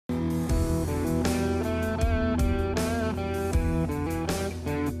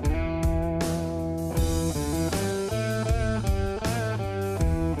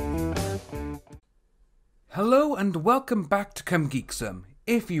Hello and welcome back to Come Geek Some.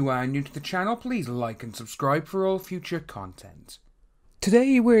 If you are new to the channel, please like and subscribe for all future content.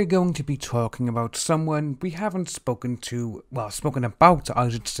 Today we're going to be talking about someone we haven't spoken about, I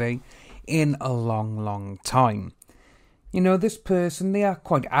should say, in a long time. You know, this person, they are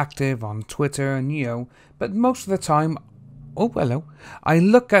quite active on Twitter and, but most of the time, I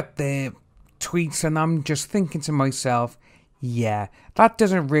look at their tweets and I'm just thinking to myself, yeah, that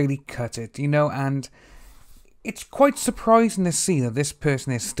doesn't really cut it, and it's quite surprising to see that this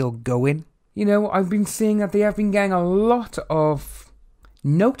person is still going. I've been seeing that they have been getting a lot of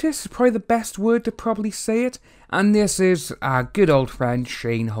notice, probably the best word to probably say it, and this is our good old friend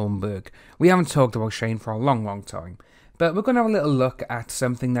Shane Holmberg. We haven't talked about Shane for a long time, but we're going to have a little look at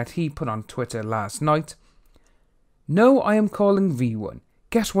something that he put on Twitter last night. No, I am calling V1.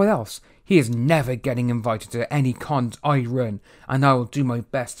 Guess what else? He is never getting invited to any cons I run, and I will do my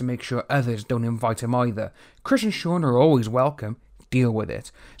best to make sure others don't invite him either. Chris and Sean are always welcome. Deal with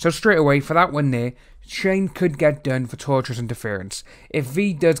it. So straight away, for that one there, Shane could get done for torturous interference. If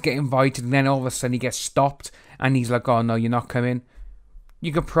V does get invited and then all of a sudden he gets stopped and he's like, oh no, you're not coming,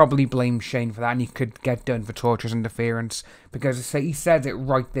 you could probably blame Shane for that and he could get done for torturous interference, because he said it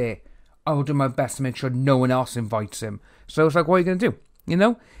right there. I will do my best to make sure no one else invites him. So it's like, what are you going to do?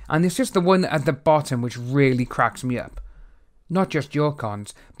 And it's just the one at the bottom which really cracks me up. Not just your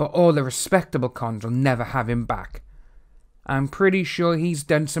cons, but all the respectable cons will never have him back. I'm pretty sure he's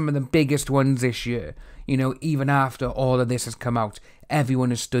done some of the biggest ones this year. Even after all of this has come out, everyone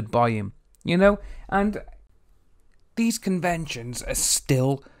has stood by him. And these conventions are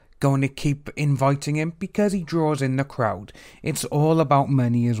still going to keep inviting him because he draws in the crowd. It's all about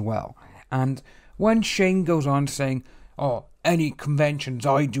money as well. And when Shane goes on saying, oh, any conventions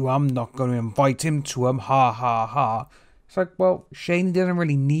I do, I'm not going to invite him to them, ha ha ha. It's like, well, Shane doesn't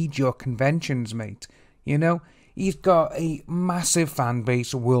really need your conventions, mate. He's got a massive fan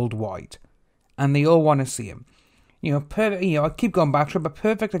base worldwide, and they all want to see him. I keep going back to it, but a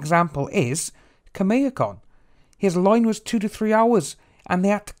perfect example is KamehaCon. His line was 2 to 3 hours, and they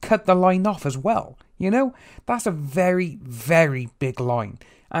had to cut the line off as well. That's a very, very big line.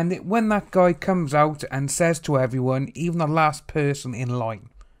 And when that guy comes out and says to everyone, even the last person in line,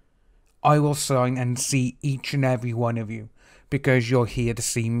 I will sign and see each and every one of you because you're here to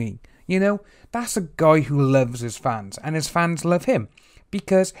see me. That's a guy who loves his fans, and his fans love him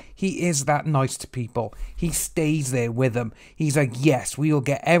because he is that nice to people. He stays there with them. He's like, yes, we will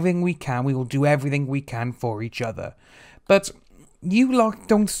get everything we can. We will do everything we can for each other. But you lot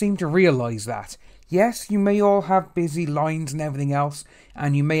don't seem to realise that. Yes, you may all have busy lines and everything else,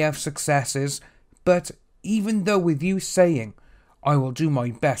 and you may have successes, but even though with you saying, I will do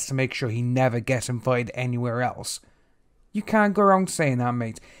my best to make sure he never gets invited anywhere else, you can't go around saying that,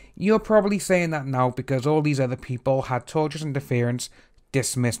 mate. You're probably saying that now because all these other people had torturous interference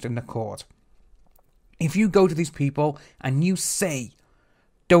dismissed in the court. If you go to these people and you say,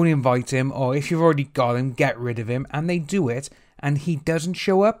 don't invite him, or if you've already got him, get rid of him, and they do it, and he doesn't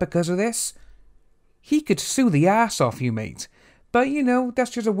show up because of this, he could sue the ass off you, mate. But,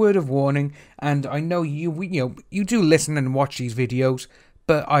 that's just a word of warning, and I know you do listen and watch these videos,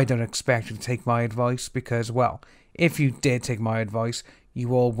 but I don't expect you to take my advice because, well, if you did take my advice,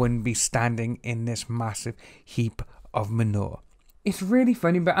 you all wouldn't be standing in this massive heap of manure. It's really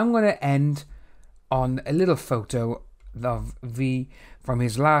funny, but I'm going to end on a little photo of V from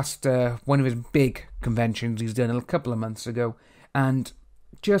his last, one of his big conventions he's done a couple of months ago, and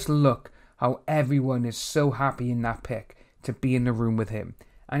just look how everyone is so happy in that pic to be in the room with him.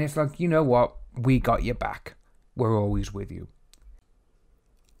 And it's like, you know what? We got your back. We're always with you.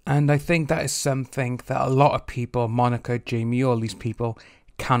 And I think that is something that a lot of people, Monica, Jamie, all these people,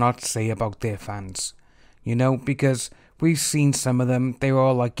 cannot say about their fans. Because we've seen some of them, they were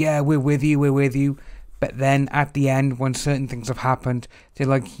all like, yeah, we're with you. But then at the end, when certain things have happened, they're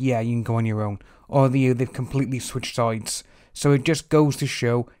like, yeah, you can go on your own. Or they've completely switched sides. So it just goes to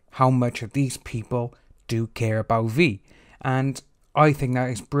show how much of these people do care about V. And I think that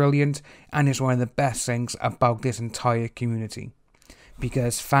is brilliant, and is one of the best things about this entire community.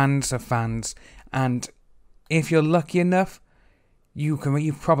 Because fans are fans, and if you're lucky enough, you've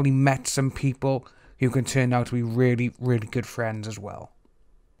probably met some people who can turn out to be really, really good friends as well.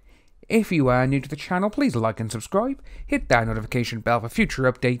 If you are new to the channel, please like and subscribe, hit that notification bell for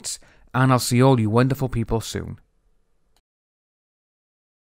future updates, and I'll see all you wonderful people soon.